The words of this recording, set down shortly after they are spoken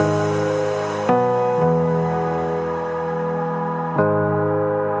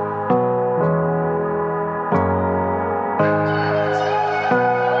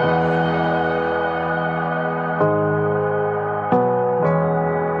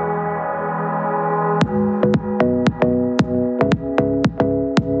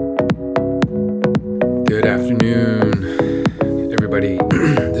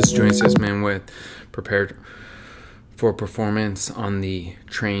prepared for performance on the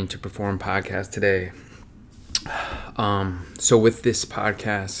Train to Perform podcast today. So with this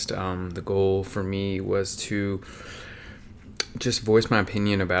podcast, the goal for me was to just voice my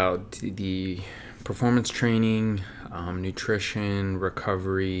opinion about the performance training, nutrition,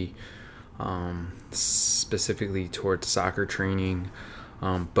 recovery, specifically towards soccer training.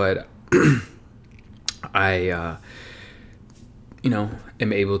 But I,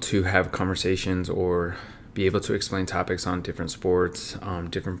 am able to have conversations or be able to explain topics on different sports,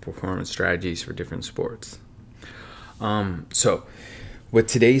 different performance strategies for different sports. So with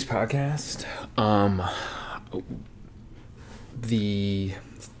today's podcast, the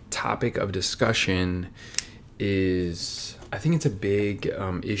topic of discussion is, I think it's a big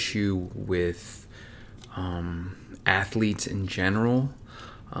issue with athletes in general,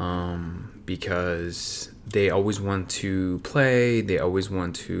 because they always want to play, they always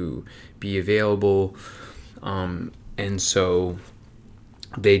want to be available, and so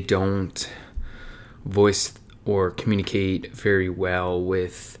they don't voice or communicate very well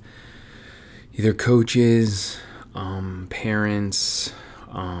with either coaches, parents,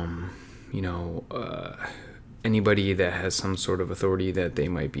 anybody that has some sort of authority that they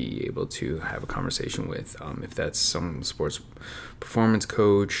might be able to have a conversation with. If that's some sports performance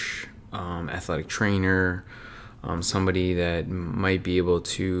coach, athletic trainer, somebody that might be able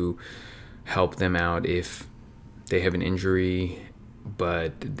to help them out if they have an injury,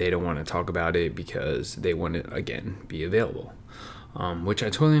 but they don't want to talk about it because they want to, again, be available. Which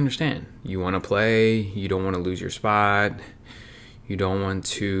I totally understand. You want to play, you don't want to lose your spot, you don't want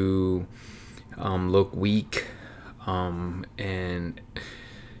to look weak, and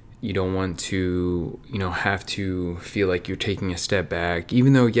you don't want to, have to feel like you're taking a step back,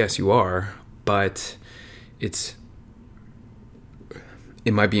 even though, yes, you are, but it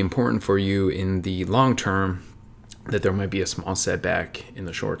might be important for you in the long term that there might be a small setback in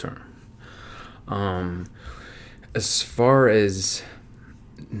the short term. As far as,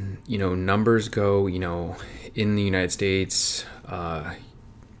 numbers go, in the United States,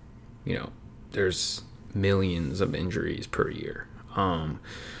 there's millions of injuries per year.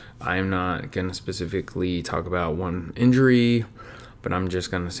 I'm not going to specifically talk about one injury, but I'm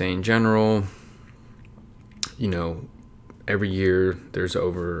just going to say in general, every year there's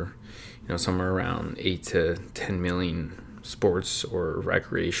over, somewhere around 8 to 10 million sports or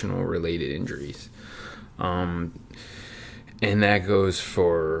recreational related injuries. And that goes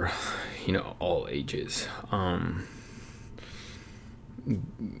for, all ages.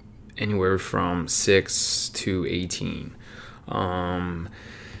 Anywhere from 6 to 18. And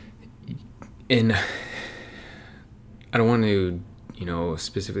I don't want to,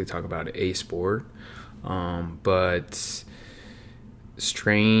 specifically talk about a sport, but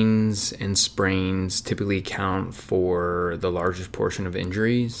strains and sprains typically account for the largest portion of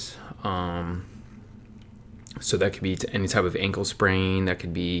injuries. So that could be any type of ankle sprain, that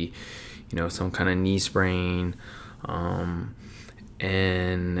could be, some kind of knee sprain.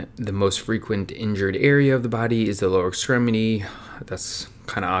 And the most frequent injured area of the body is the lower extremity. That's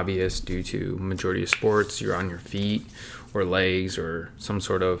kind of obvious due to majority of sports. You're on your feet or legs or some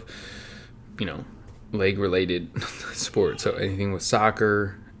sort of, leg related sport. So anything with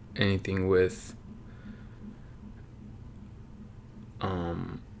soccer, anything with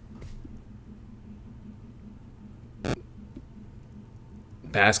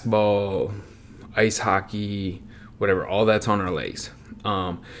basketball, ice hockey, whatever, all that's on our legs.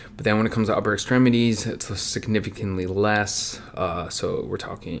 But then when it comes to upper extremities, it's significantly less. So we're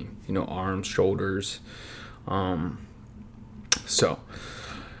talking, arms, shoulders.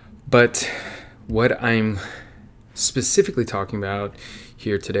 But what I'm specifically talking about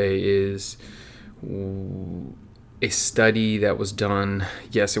here today is a study that was done.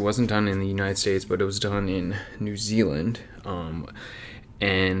 Yes, it wasn't done in the United States, but it was done in New Zealand.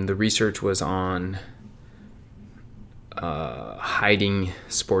 And the research was on hiding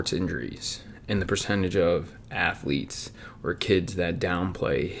sports injuries and the percentage of athletes or kids that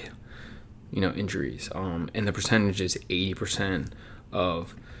downplay, injuries. And the percentage is 80%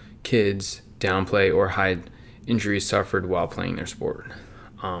 of kids downplay or hide injuries suffered while playing their sport.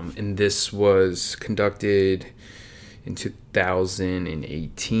 And this was conducted in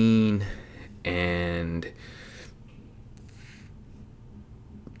 2018, and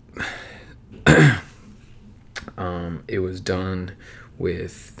it was done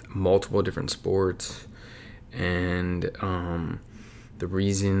with multiple different sports. And the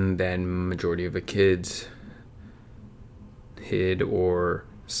reason that majority of the kids hid or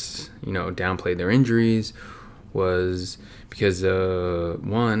downplayed their injuries was because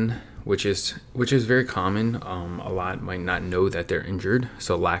one which is very common. A lot might not know that they're injured,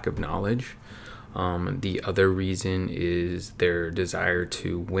 so lack of knowledge. The other reason is their desire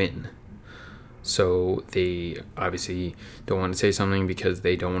to win. So they obviously don't want to say something because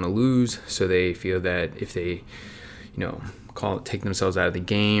they don't want to lose. So they feel that if they, take themselves out of the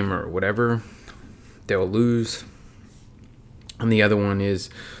game or whatever, they'll lose. And the other one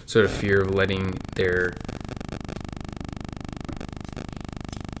is sort of fear of letting their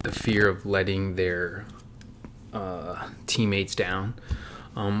teammates down,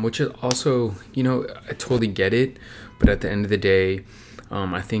 which is also, I totally get it. But at the end of the day,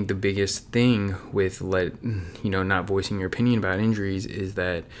 I think the biggest thing with not voicing your opinion about injuries is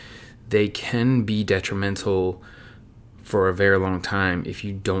that they can be detrimental for a very long time if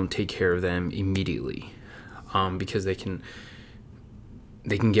you don't take care of them immediately, because they can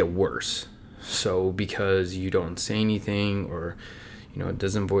get worse. So because you don't say anything, or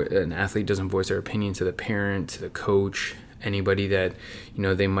an athlete doesn't voice their opinion to the parent, to the coach, anybody that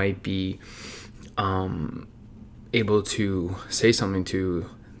they might be able to say something to,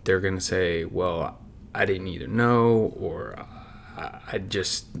 they're going to say, well, I didn't either know, or I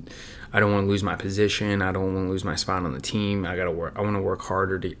don't want to lose my position. I don't want to lose my spot on the team. I want to work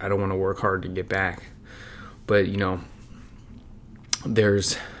harder. I don't want to work hard to get back. But,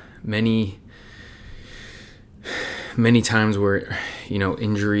 there's many times where,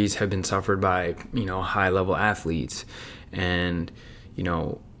 injuries have been suffered by, high level athletes, and,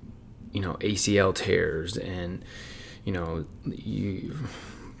 ACL tears, and,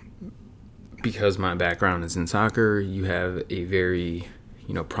 because my background is in soccer, you have a very,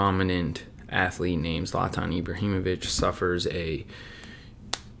 prominent athlete named Zlatan Ibrahimovic suffers a,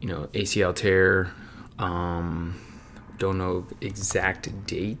 ACL tear. Don't know exact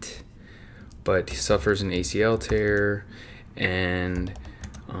date, but he suffers an ACL tear, and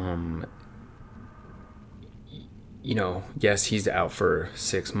yes, he's out for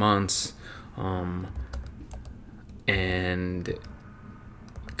 6 months, and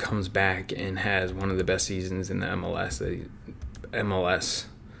comes back and has one of the best seasons in the MLS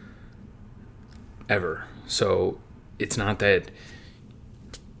ever. So it's not that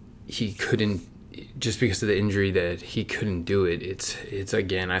he couldn't, just because of the injury, that he couldn't do it. It's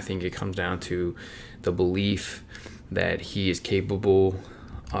again, I think it comes down to the belief that he is capable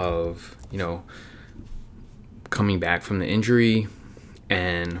of, coming back from the injury,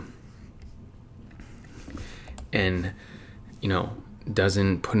 and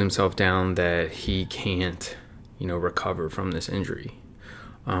doesn't put himself down that he can't, recover from this injury.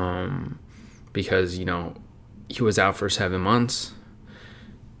 Because, he was out for 7 months,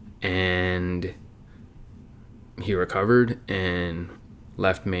 and he recovered and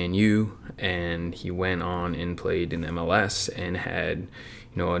left Man U, and he went on and played in MLS and had,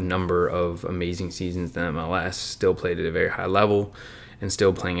 a number of amazing seasons in MLS, still played at a very high level, and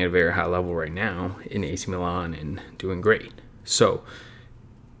still playing at a very high level right now in AC Milan and doing great. So,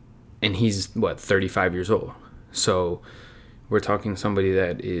 and he's 35 years old. So we're talking somebody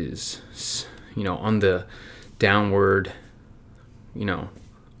that is, on the downward,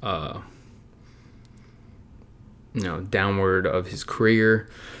 downward of his career,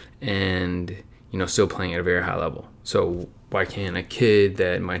 and, still playing at a very high level. So why can't a kid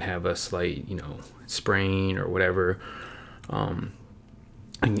that might have a slight, sprain or whatever,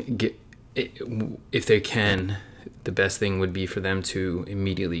 get it, if they can, the best thing would be for them to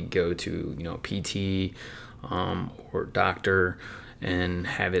immediately go to, PT or doctor, and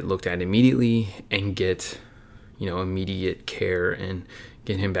have it looked at immediately, and get, immediate care, and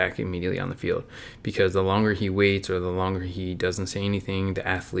get him back immediately on the field. Because the longer he waits, or the longer he doesn't say anything, the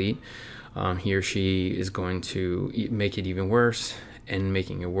athlete, he or she is going to make it even worse, and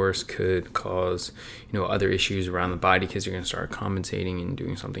making it worse could cause, other issues around the body, because you're going to start compensating and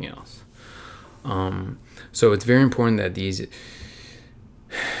doing something else. So it's very important that these,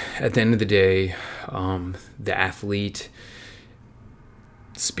 at the end of the day, the athlete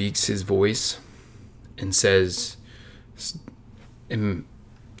speaks his voice and says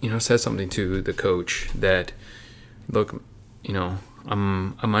something to the coach that, look, I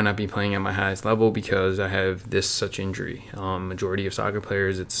might not be playing at my highest level because I have this such injury. Majority of soccer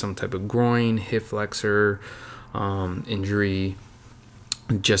players, it's some type of groin, hip flexor injury,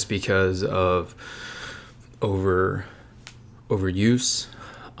 just because of overuse.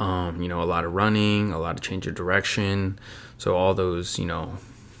 A lot of running, a lot of change of direction. So all those,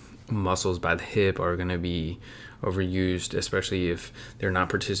 muscles by the hip are going to be overused, especially if they're not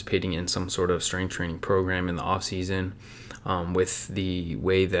participating in some sort of strength training program in the off season. With the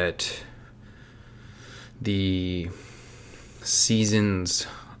way that the seasons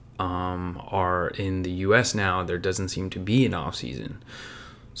are in the US now, there doesn't seem to be an off season.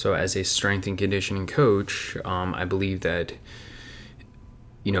 So as a strength and conditioning coach, I believe that,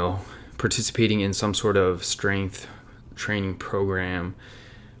 participating in some sort of strength training program,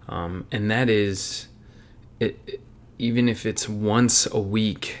 and that is, even if it's once a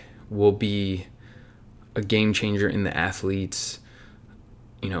week, will be a game changer in the athlete's,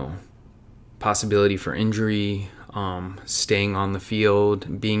 possibility for injury, staying on the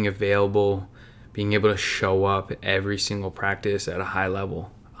field, being available, being able to show up every single practice at a high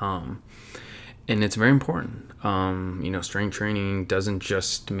level. And it's very important. Strength training doesn't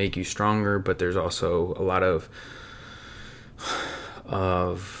just make you stronger, but there's also a lot of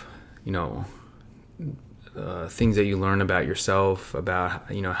things that you learn about yourself,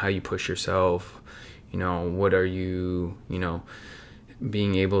 about, how you push yourself, what are you,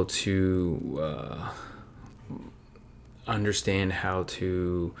 being able to understand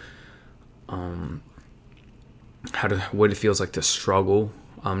what it feels like to struggle.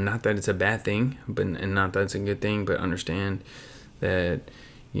 Not that it's a bad thing, and not that it's a good thing, but understand that,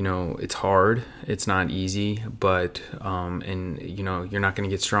 it's hard, it's not easy, but, you're not going to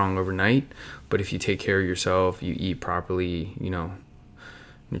get strong overnight, but if you take care of yourself, you eat properly,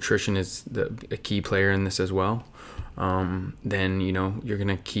 nutrition is a key player in this as well, then, you're going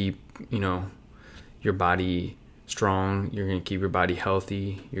to keep, your body strong, you're going to keep your body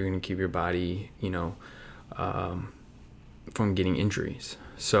healthy, you're going to keep your body, from getting injuries.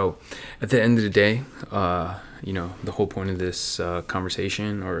 So at the end of the day, the whole point of this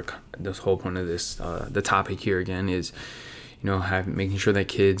conversation, or the whole point of this, the topic here again is, making sure that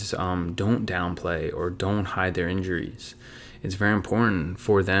kids don't downplay or don't hide their injuries. It's very important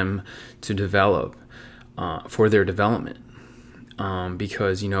for them to develop, for their development,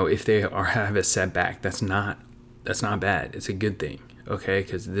 because if they have a setback, that's not bad. It's a good thing, okay?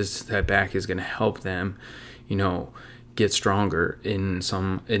 Because this setback is going to help them, get stronger in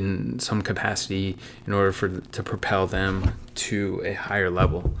some capacity in order to propel them to a higher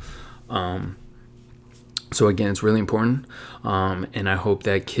level. So again, it's really important, and I hope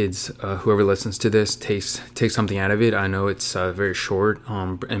that kids, whoever listens to this, takes something out of it. I know it's very short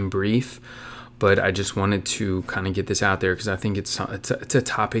and brief, but I just wanted to kind of get this out there because I think it's a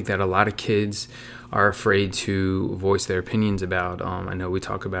topic that a lot of kids are afraid to voice their opinions about. I know we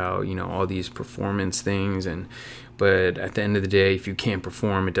talk about all these performance things, but at the end of the day, if you can't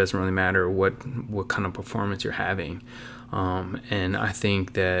perform, it doesn't really matter what kind of performance you're having. And I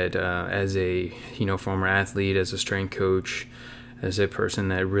think that as a former athlete, as a strength coach, as a person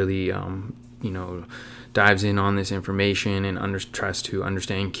that really dives in on this information and tries to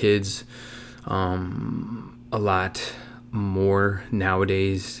understand kids a lot more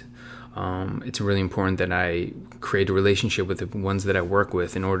nowadays, it's really important that I create a relationship with the ones that I work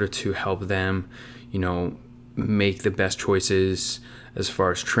with in order to help them, make the best choices as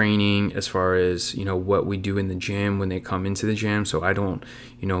far as training, as far as, what we do in the gym when they come into the gym. So I don't,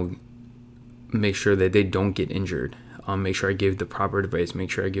 make sure that they don't get injured. Make sure I give the proper advice,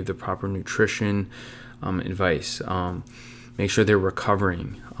 make sure I give the proper nutrition advice, make sure they're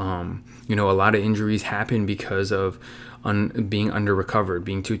recovering. A lot of injuries happen because of being under recovered,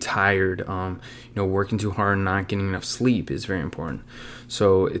 being too tired, working too hard, not getting enough sleep is very important.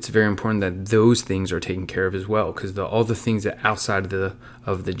 So it's very important that those things are taken care of as well, because all the things that outside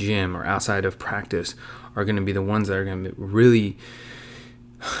of the gym or outside of practice are going to be the ones that are going to be really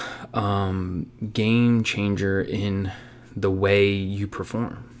game changer in the way you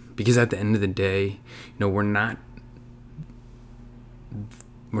perform. Because at the end of the day, we're not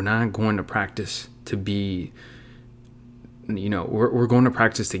going to practice to be, we're going to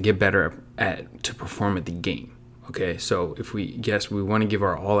practice to get better to perform at the game. Okay, so we want to give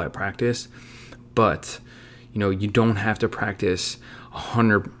our all at practice, but you don't have to practice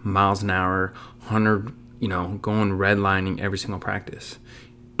 100 miles an hour, 100, going redlining every single practice,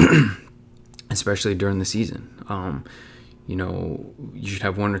 especially during the season. You should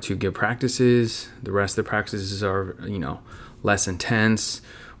have 1 or 2 good practices. The rest of the practices are, less intense,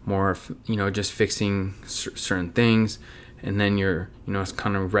 more, just fixing certain things. And then you're, it's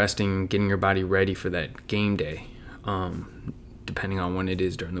kind of resting, getting your body ready for that game day, depending on when it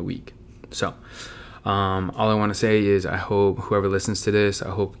is during the week. So, all I want to say is I hope whoever listens to this, I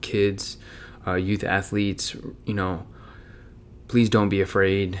hope kids, youth athletes, please don't be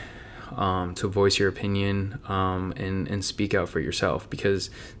afraid to voice your opinion and speak out for yourself, because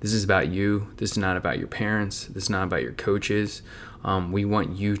this is about you. This is not about your parents. This is not about your coaches. We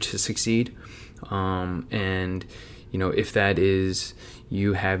want you to succeed. And if that is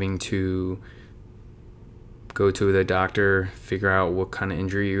you having to go to the doctor, figure out what kind of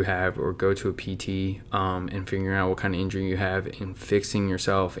injury you have, or go to a PT and figuring out what kind of injury you have and fixing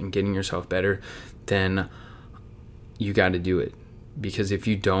yourself and getting yourself better, then you got to do it. Because if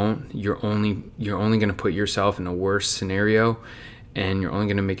you don't, you're only going to put yourself in a worse scenario, and you're only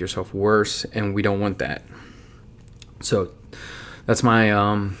going to make yourself worse, and we don't want that. So that's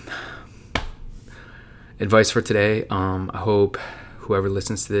my advice for today. I hope whoever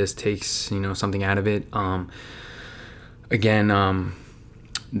listens to this takes something out of it. Again,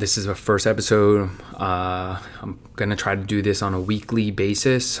 this is the first episode. I'm gonna try to do this on a weekly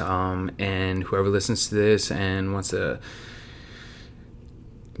basis, and whoever listens to this and wants to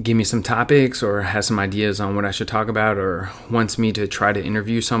give me some topics or has some ideas on what I should talk about, or wants me to try to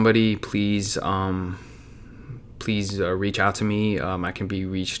interview somebody, please reach out to me. I can be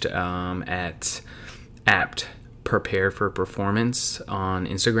reached at Prepare for Performance on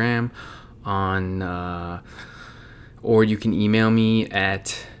Instagram, or you can email me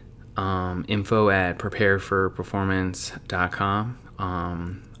at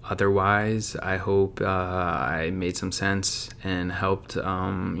info@prepareforperformance.com. Otherwise, I hope I made some sense and helped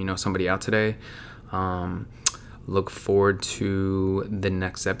somebody out today. Look forward to the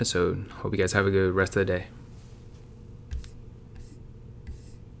next episode. Hope you guys have a good rest of the day.